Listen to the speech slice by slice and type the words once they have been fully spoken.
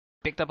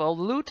picked up all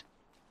the loot.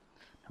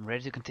 I'm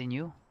ready to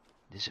continue.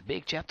 This is a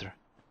big chapter.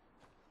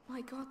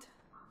 My God,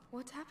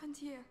 what happened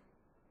here?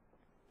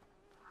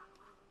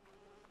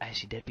 I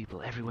see dead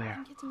people everywhere.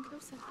 I'm getting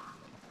closer.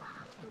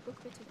 Your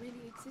book better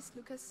really exist,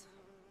 Lucas.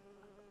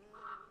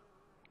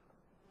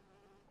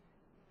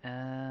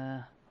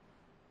 I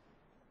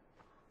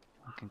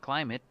can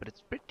climb it, but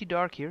it's pretty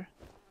dark here.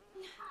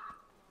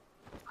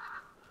 Oh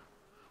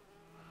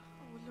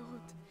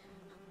Lord,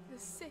 the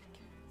sick.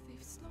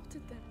 They've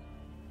slaughtered them.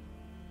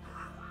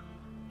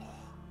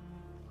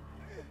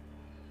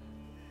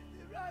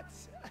 The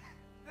rats!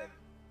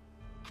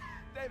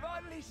 They've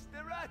unleashed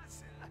the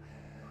rats!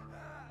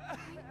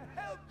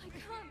 Help! I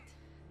can't.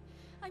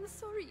 I'm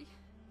sorry.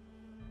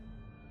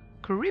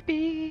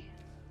 Creepy!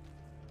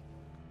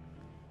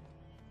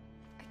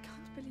 I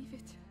can't believe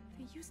it.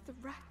 They used the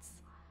rats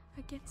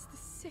against the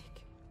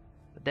sick.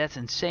 But that's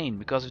insane,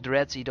 because if the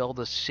rats eat all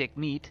the sick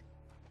meat,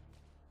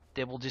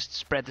 they will just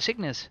spread the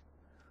sickness.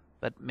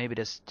 But maybe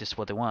that's just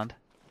what they want.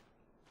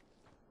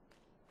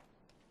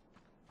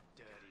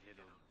 Dirty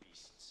little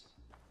beasts.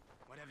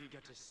 What have you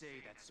got to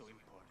say that's so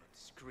important?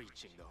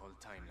 Screeching the whole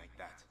time like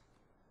that.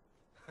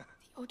 The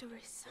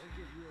odorous.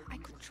 I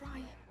could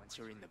try. Once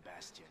you're in the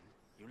bastion,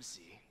 you'll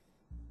see.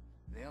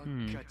 They'll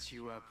cut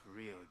you up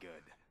real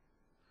good.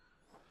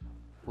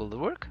 Will it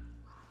work?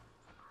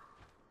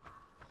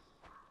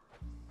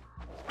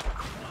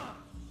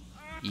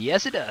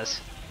 Yes, it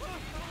does.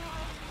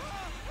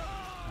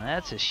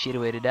 That's a shitty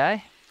way to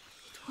die.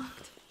 It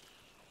worked.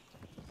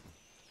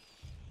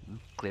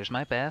 Clears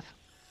my path,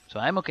 so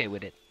I'm okay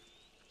with it.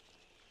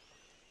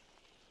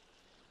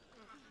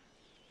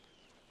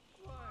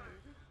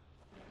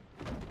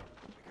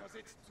 Because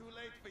it's too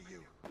late for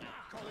you.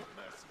 Call it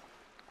mercy.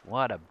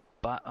 What a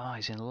oh,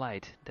 he's in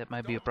light. That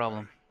might be a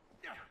problem.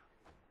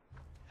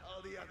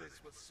 All the others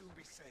will soon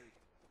be saved.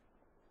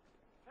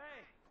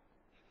 Hey!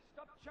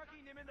 Stop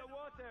chucking them in the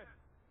water!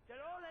 They'll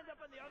all end up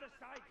on the other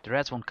side! The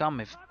rats won't come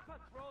if... Not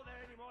patrol there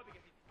anymore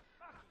because it's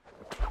fucking...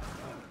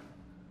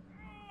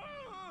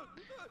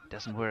 it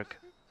doesn't work.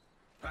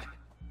 You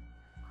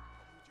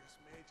just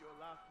made your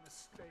last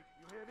mistake,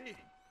 you hear me?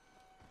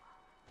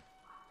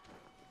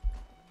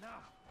 Now!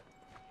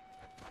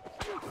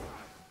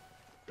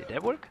 Did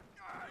that work?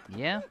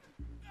 Yeah.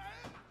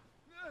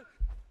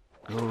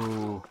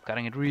 Ooh,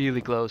 cutting it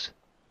really close.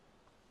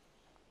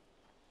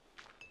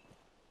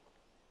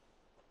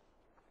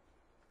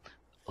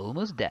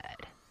 Almost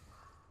died.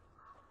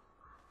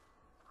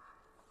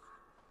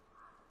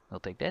 I'll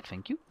take that,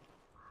 thank you.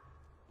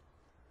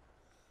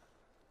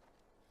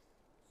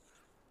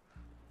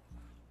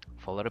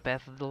 Follow the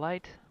path of the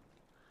light.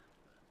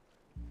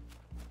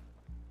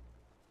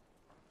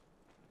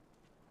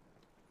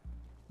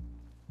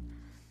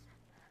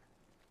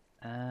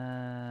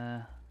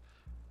 I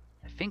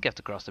think I have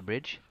to cross the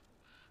bridge.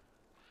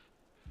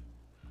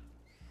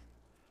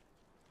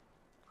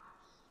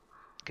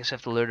 Guess I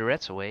have to lure the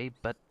rats away,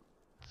 but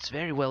it's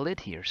very well lit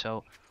here,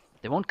 so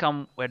they won't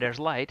come where there's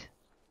light.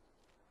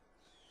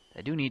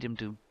 I do need them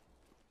to,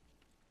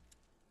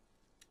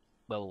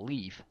 well,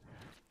 leave.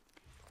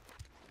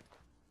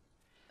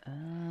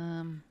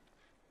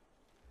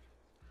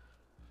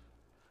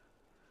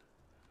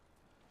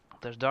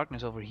 There's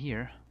darkness over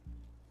here.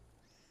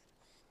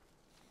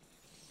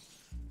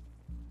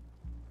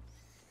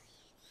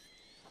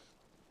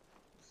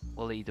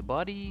 We'll eat the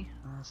body.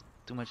 That's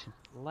too much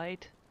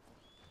light.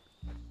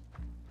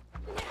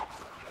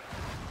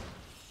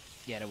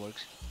 Yeah, that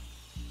works.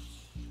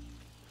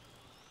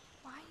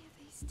 Why are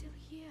they still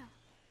here?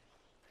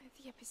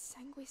 The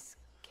Episanguis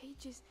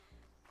cages.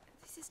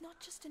 This is not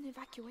just an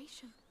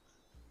evacuation.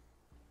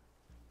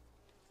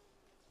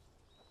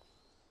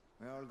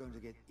 We're all going to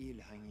get ill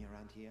hanging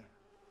around here.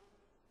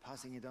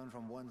 Passing it on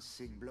from one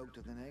sick bloke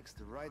to the next,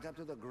 right up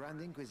to the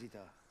Grand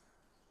Inquisitor.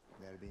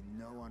 There'll be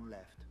no one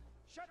left.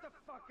 Shut the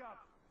fuck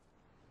up!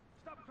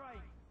 Stop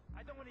crying!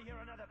 I don't want to hear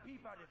another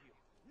peep out of you.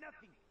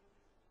 Nothing!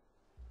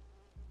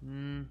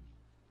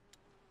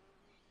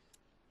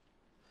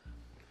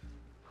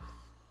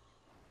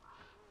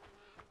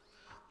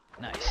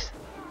 Nice.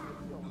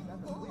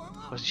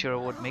 Wasn't sure I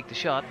would make the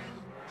shot.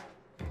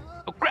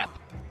 Oh crap!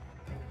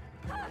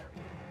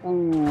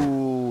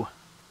 Ooh.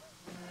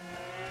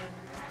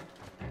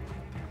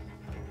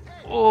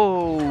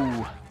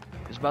 Oh!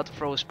 He's about to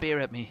throw a spear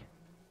at me.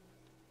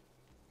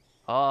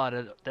 Oh,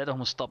 that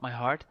almost stopped my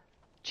heart.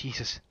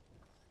 Jesus.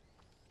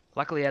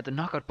 Luckily I had the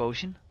knockout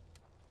potion.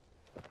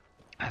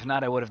 If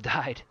not, I would have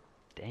died.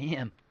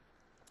 Damn.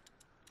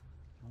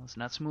 Well, it's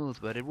not smooth,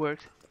 but it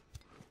worked.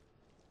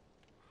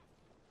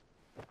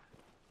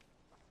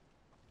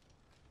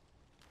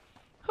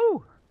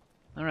 Whew!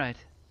 Alright.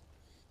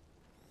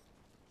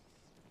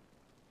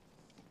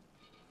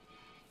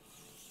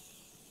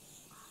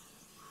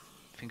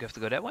 Think I have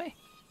to go that way?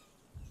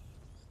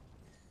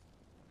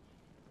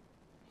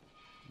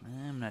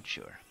 I'm not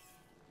sure.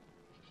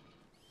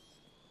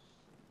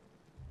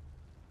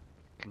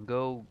 Can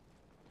go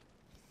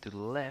to the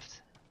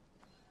left.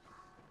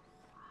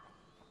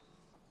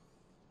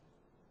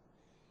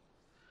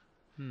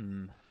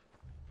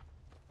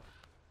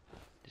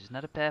 It's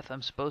not a path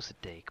I'm supposed to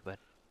take, but...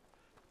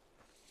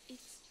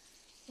 It's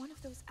one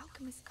of those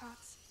alchemist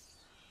carts.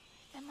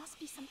 There must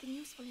be something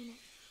useful in it.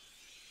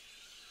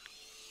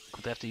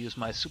 Could have to use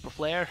my super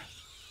flare.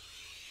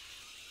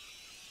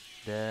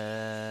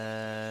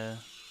 The...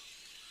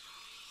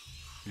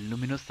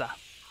 Luminosa.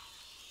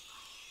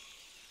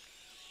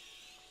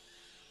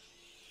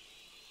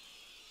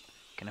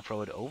 Can I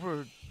throw it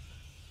over?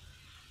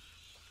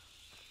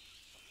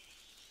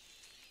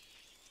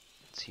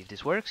 Let's see if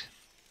this works.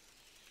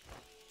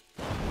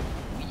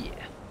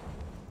 Yeah.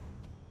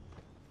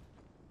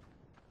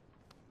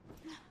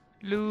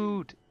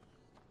 Loot.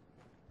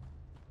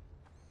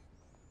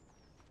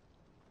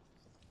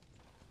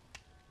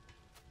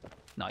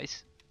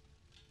 Nice.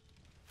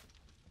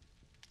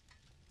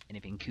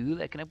 Anything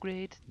cool I can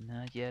upgrade?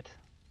 Not yet.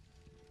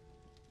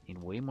 Need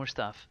way more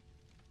stuff.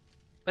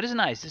 But it's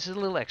nice. This is a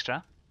little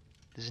extra.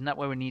 This is not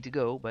where we need to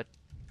go, but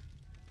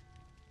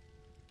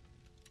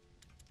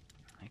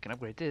I can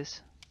upgrade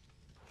this.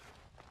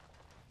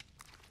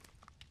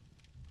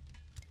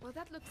 Well,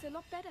 that looks a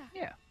lot better.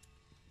 Yeah.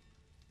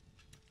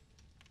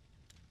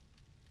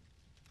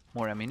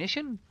 More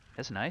ammunition?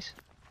 That's nice.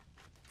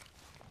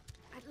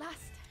 At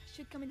last,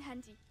 should come in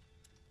handy.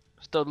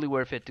 It's totally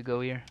worth it to go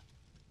here.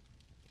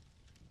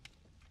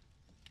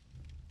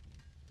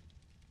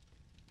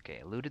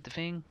 Okay, I looted the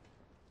thing.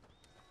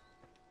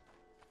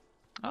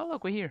 Oh,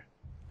 look, we're here.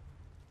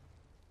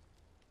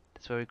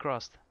 That's where we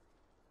crossed.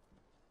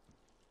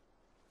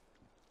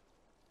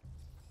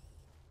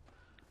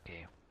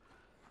 Okay.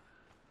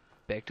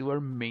 Back to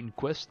our main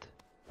quest.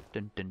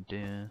 Dun dun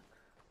dun.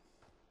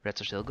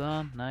 Rats are still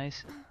gone.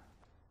 Nice.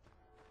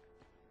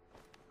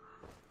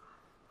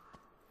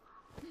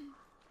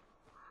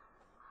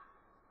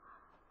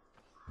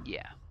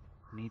 Yeah.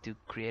 We need to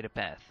create a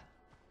path.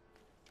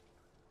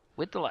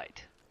 With the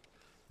light.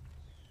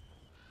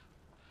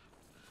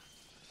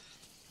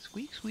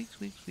 Squeak, squeak,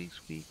 squeak, squeak,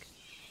 squeak.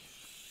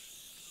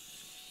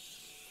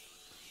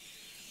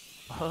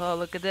 Oh,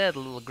 look at that,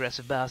 little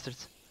aggressive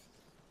bastards.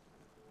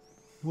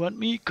 Want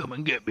me? Come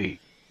and get me.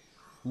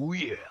 Oh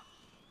yeah.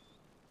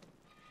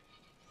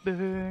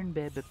 Burn,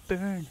 baby,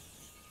 burn.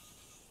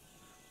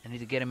 I need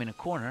to get him in a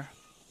corner.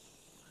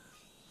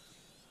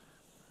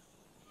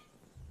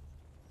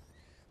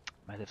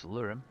 Might have to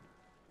lure him.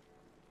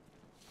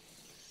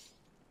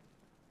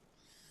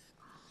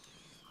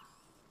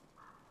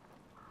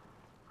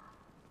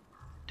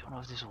 Don't know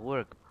if this will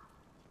work.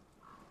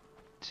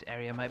 This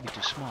area might be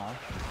too small.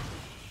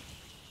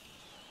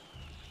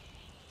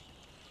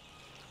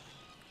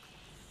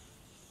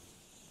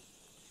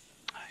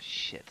 Ah,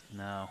 shit,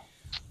 no.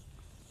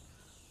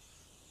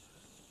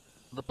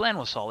 The plan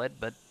was solid,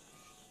 but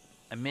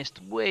I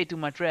missed way too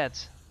much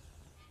rats.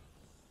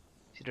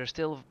 See, there's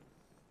still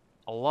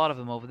a lot of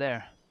them over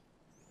there.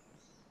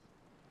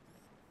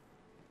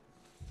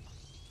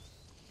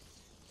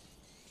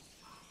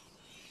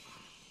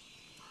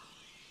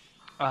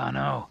 Oh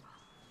no.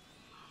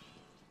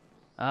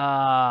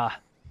 Ah,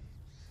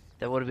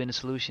 that would have been a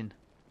solution.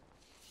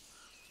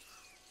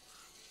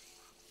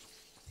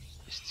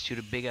 Just shoot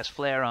a big ass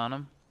flare on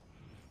him.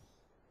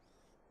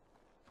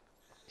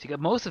 So you got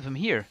most of them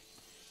here.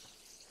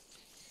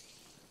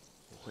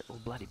 Little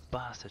bloody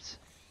bastards.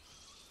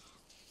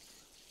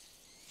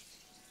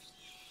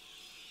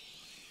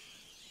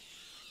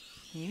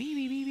 Beep,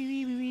 beep, beep, beep,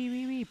 beep, beep,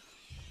 beep, beep.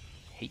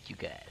 Hate you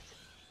guys.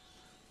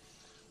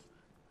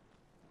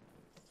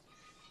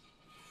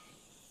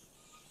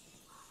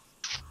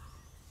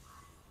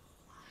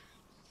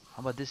 How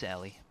about this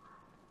alley?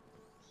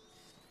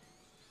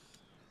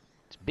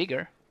 It's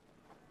bigger.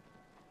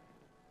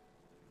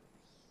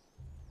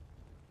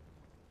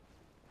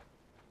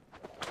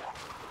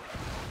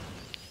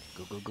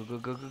 Go, go, go, go,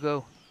 go, go,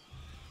 go.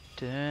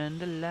 Turn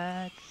the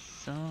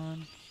lights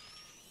on.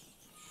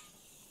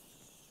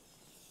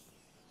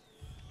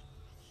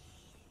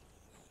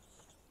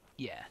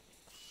 Yeah.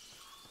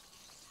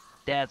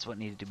 That's what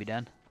needed to be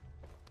done.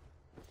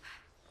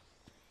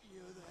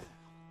 You there?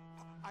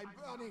 I'm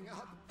burning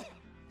up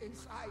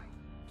inside.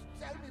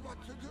 Tell me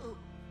what to do.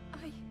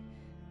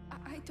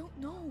 I don't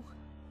know.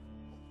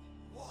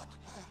 What?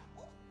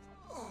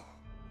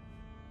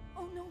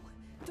 Oh no,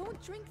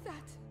 don't drink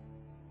that.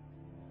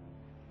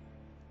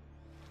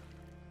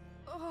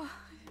 Oh,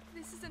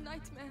 this is a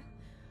nightmare.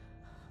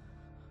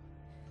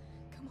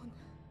 Come on,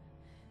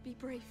 be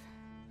brave.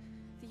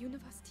 The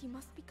university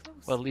must be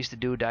close. Well, at least the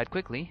dude died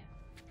quickly.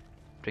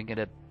 Drinking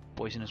that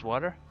poisonous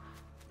water.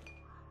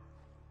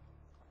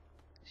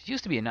 It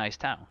used to be a nice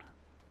town.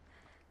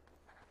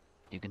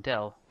 You can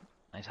tell.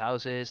 Nice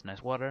houses,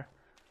 nice water.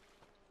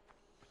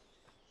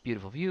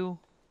 Beautiful view.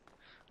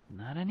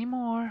 Not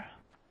anymore.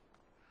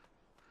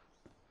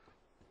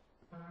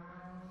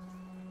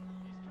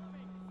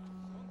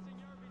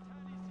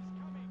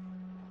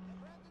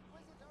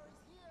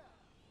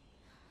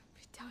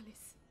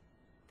 Vitalis,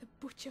 the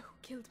butcher who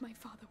killed my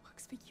father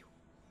works for you.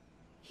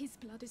 His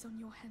blood is on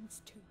your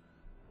hands too.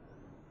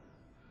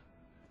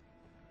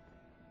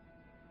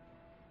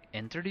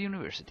 Enter the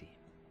university.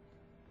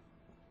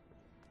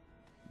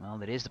 Well,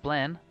 that is the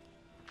plan.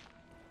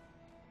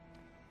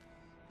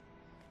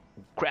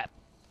 Crap.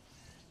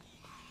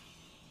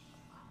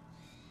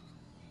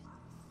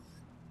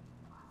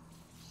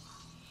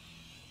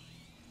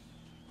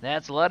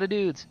 That's a lot of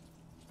dudes.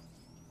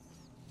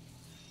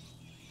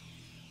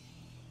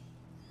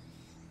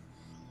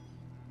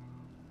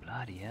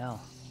 Bloody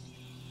hell.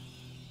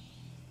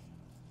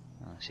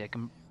 Oh, see, I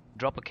can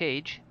drop a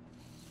cage.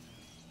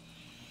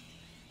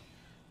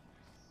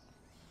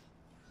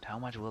 How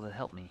much will that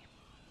help me?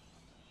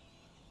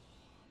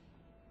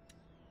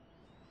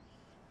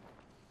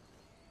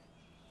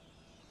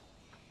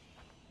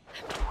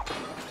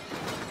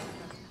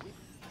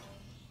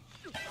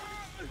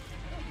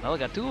 Well, I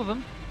got 2 of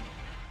them.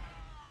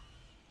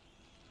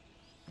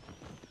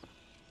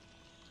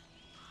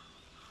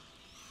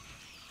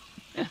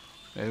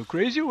 Are you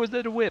crazy, or was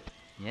that a whip?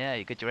 Yeah,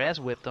 you got your ass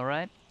whipped,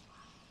 alright.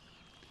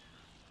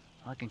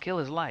 I can kill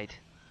his light,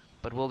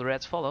 but will the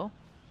rats follow?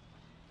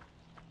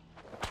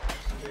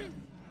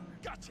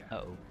 Gotcha.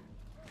 Uh-oh.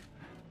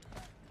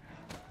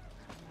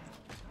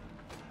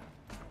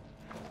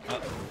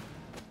 Uh-oh.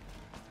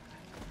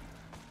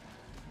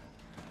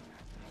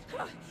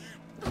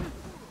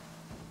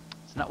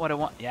 It's not what I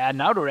want. Yeah,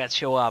 now the rats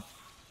show up.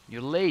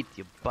 You're late,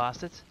 you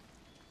bastards.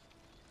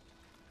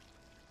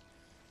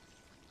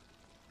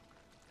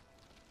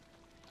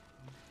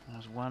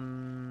 There's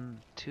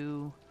 1,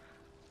 2,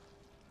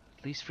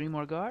 at least 3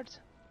 more guards.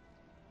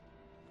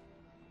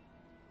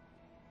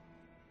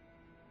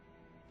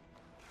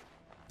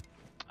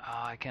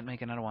 Oh, I can't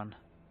make another one.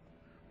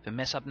 If I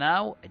mess up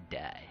now, I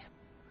die.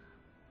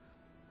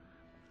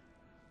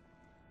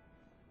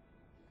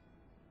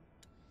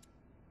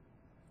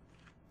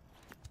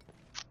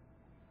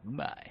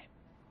 Bye.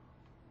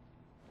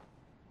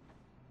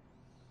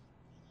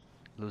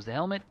 Lose the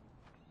helmet.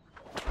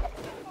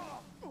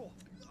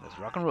 Let's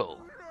rock and roll.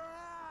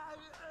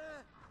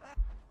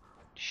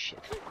 Shit.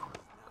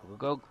 Go,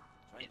 go,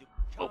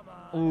 go.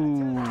 Oh.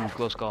 Ooh,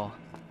 close call.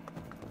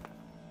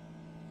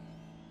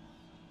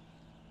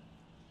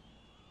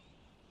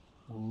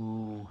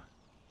 Ooh.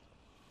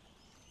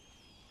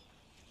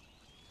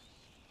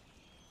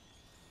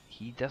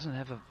 He doesn't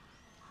have a...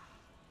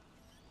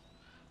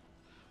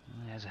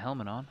 He has a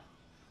helmet on.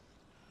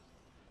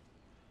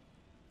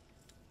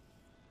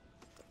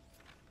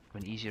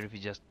 Been easier if he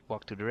just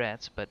walked to the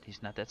rats, but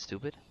he's not that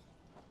stupid.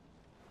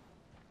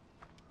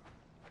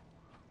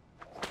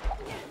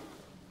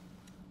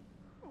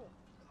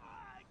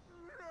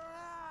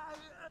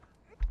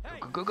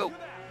 Go, go, go,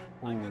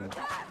 go. Ooh.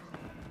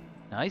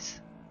 Nice.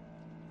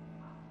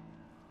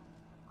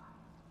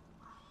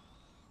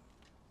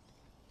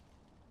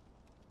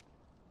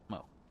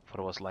 Well, thought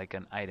it was like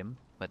an item,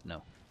 but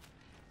no.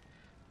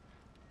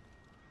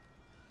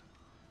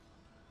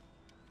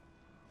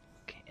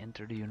 Okay,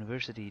 enter the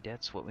university.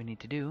 That's what we need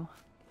to do.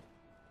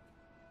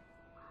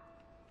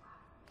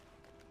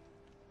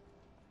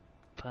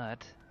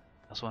 But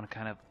I also want to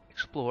kind of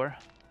explore.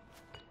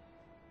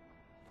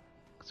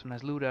 Got some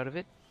nice loot out of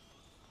it.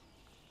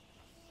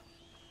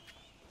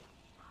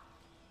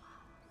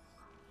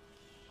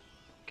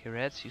 Okay,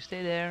 rats, you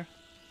stay there.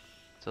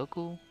 It's all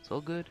cool. It's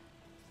all good.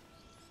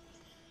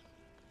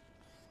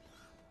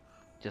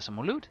 Just some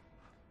more loot.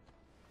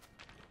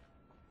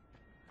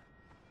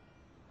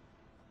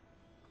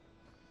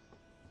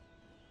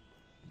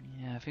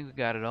 Yeah, I think we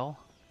got it all.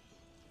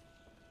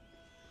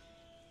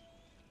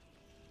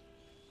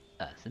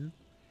 Awesome.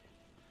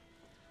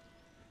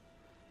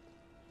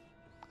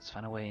 Let's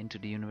find a way into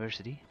the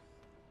university.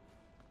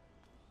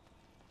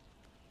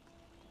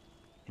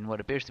 In what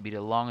appears to be the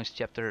longest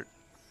chapter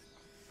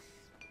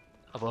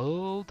of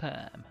all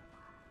time.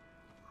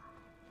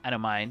 I don't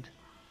mind.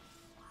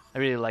 I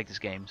really like this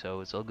game,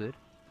 so it's all good.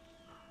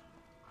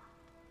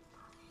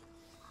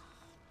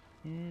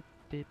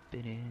 Nothing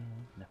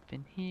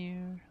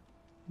here.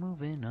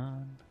 Moving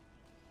on.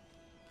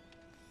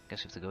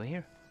 Guess we have to go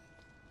here.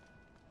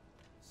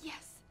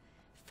 Yes,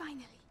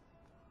 finally.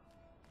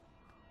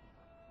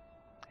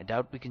 I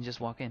doubt we can just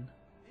walk in.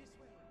 This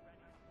way,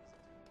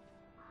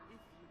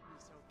 if you'd be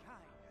so kind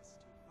as to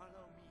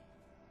follow me.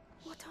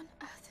 What on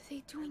earth are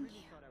they doing I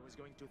here? thought I was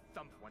going to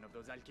thump one of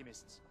those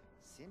alchemists.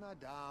 Simmer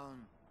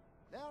down.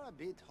 They're a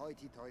bit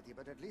hoity-toity,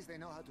 but at least they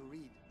know how to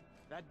read.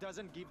 That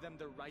doesn't give them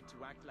the right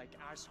to act like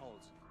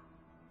assholes.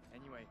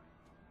 Anyway,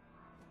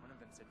 one of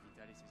them said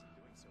Vitalis isn't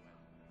doing so well.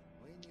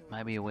 We knew it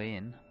Might be a way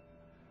in.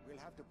 We'll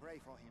have to pray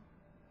for him.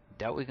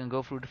 Doubt we can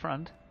go through the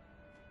front.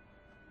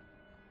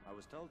 I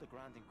was told the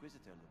Grand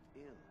Inquisitor looked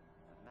ill,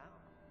 but now...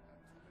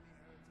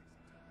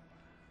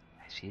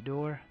 I see a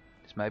door.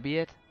 This might be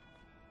it.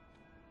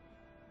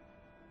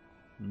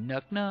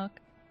 Knock knock.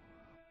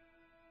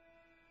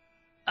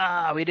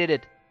 Ah, we did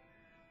it!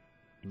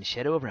 In the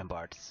shadow of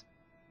Ramparts.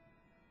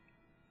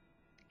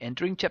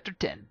 Entering chapter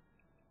 10.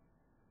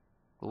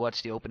 We'll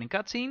watch the opening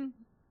cutscene,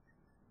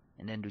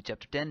 and then do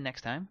chapter 10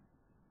 next time.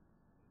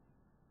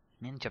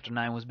 And chapter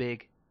 9 was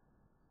big.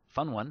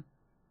 Fun one.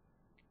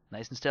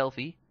 Nice and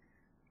stealthy.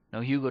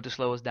 No Hugo to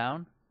slow us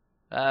down.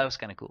 That was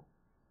kinda cool.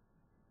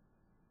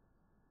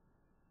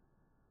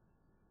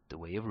 The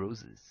Way of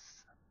Roses.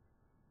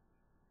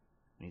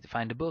 We need to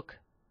find a book.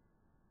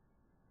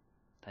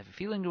 I have a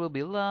feeling there will be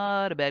a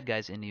lot of bad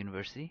guys in the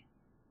university.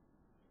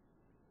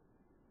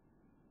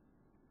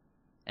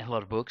 And a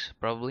lot of books,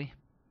 probably.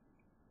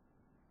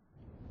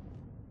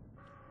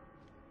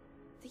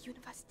 The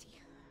university.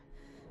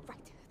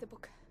 Right, the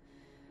book.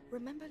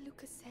 Remember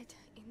Lucas said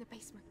in the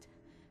basement,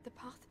 the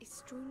path is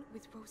strewn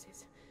with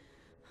roses.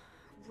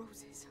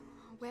 Roses.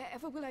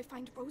 Wherever will I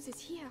find roses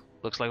here?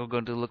 Looks like we're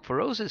going to look for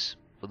roses.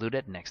 We'll do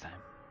that next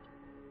time.